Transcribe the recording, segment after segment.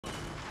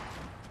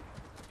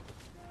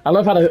I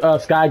love how the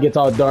sky gets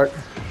all dark.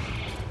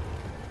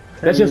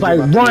 That's just like,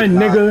 run,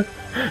 nigga.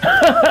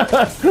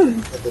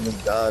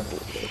 God,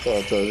 that's all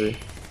I told you.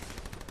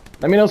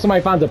 Let me know if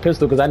somebody finds a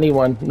pistol, because I need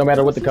one, no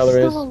matter what the color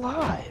is. Still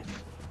alive.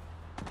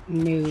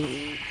 No.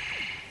 You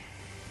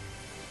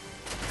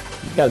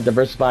gotta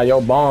diversify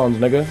your bombs,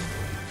 nigga.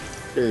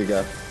 Here you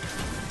go.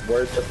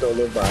 Words that don't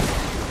live by.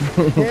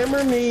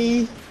 Hammer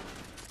me.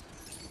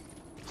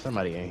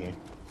 Somebody in here.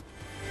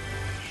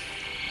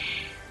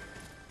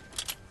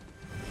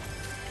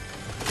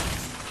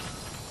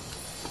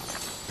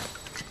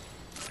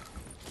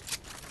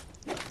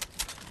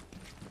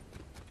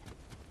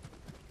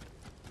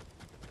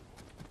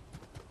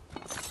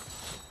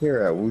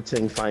 Here at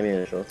Wu-Tang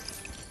Financial.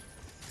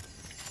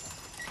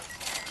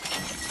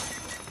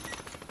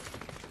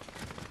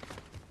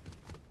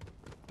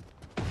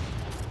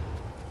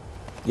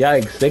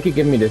 Yikes, they could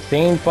give me the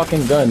same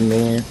fucking gun,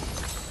 man.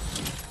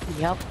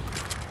 Yep.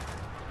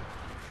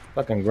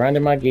 Fucking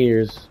grinding my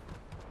gears.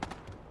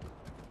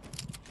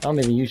 I don't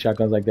even use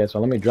shotguns like that, so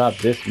let me drop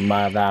this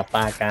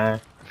motherfucker.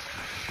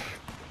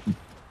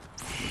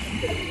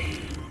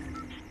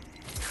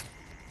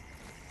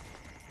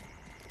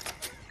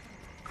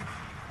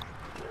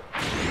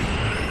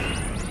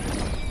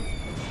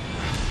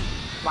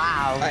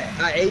 Wow.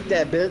 I ate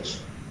that bitch.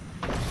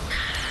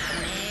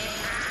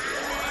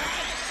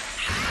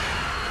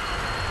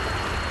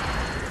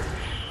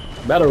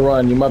 Better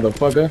run, you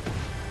motherfucker.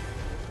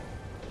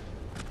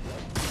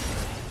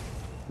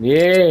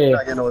 Yeah.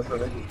 Not getting away from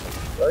me.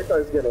 I thought he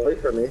was getting away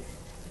from me.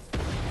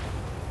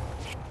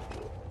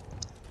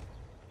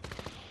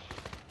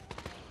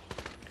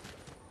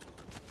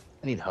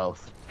 I need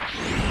health.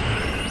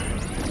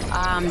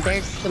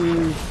 There's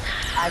some.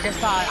 I just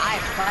saw. I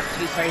have spark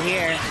juice right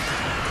here.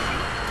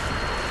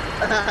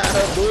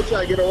 Blue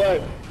try to get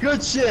away.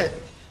 Good shit.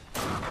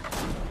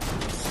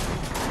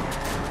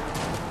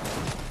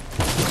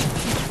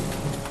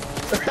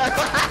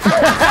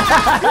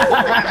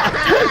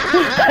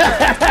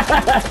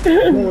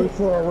 Going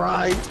for a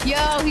ride.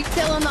 Yo, he's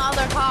still in the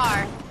other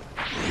car.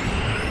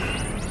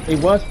 He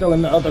was still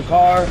in the other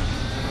car.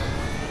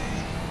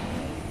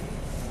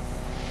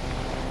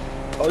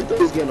 Oh, you thought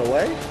he was getting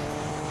away?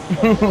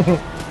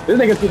 This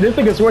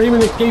nigga swore he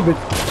was escaping.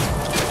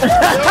 Yo,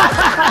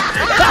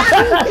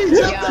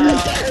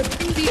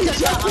 he's in the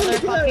other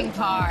fucking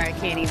car. I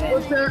can't even.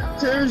 What's there?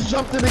 Terrence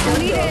jumped in again.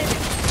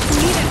 Who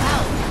needed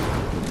help?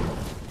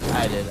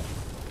 I did.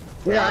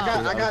 Yeah, I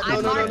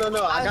got,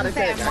 no. I got a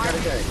tank.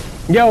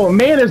 Yo,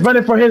 man is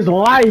running for his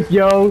life,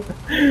 yo.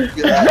 Yo,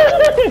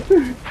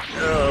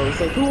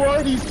 so who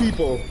are these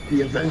people?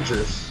 The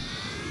Avengers.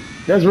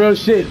 That's real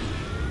shit.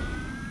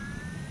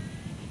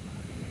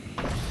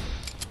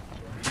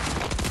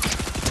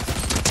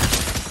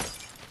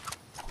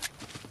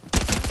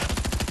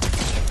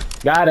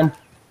 Got him.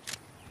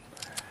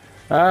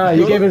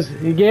 You gave us,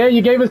 yeah,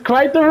 you gave us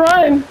quite the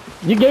run.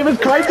 You gave us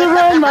quite the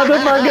run,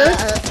 motherfucker.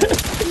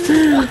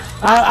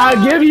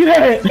 I'll give you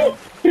that.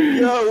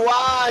 Yo,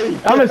 why?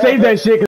 I'm gonna save that shit.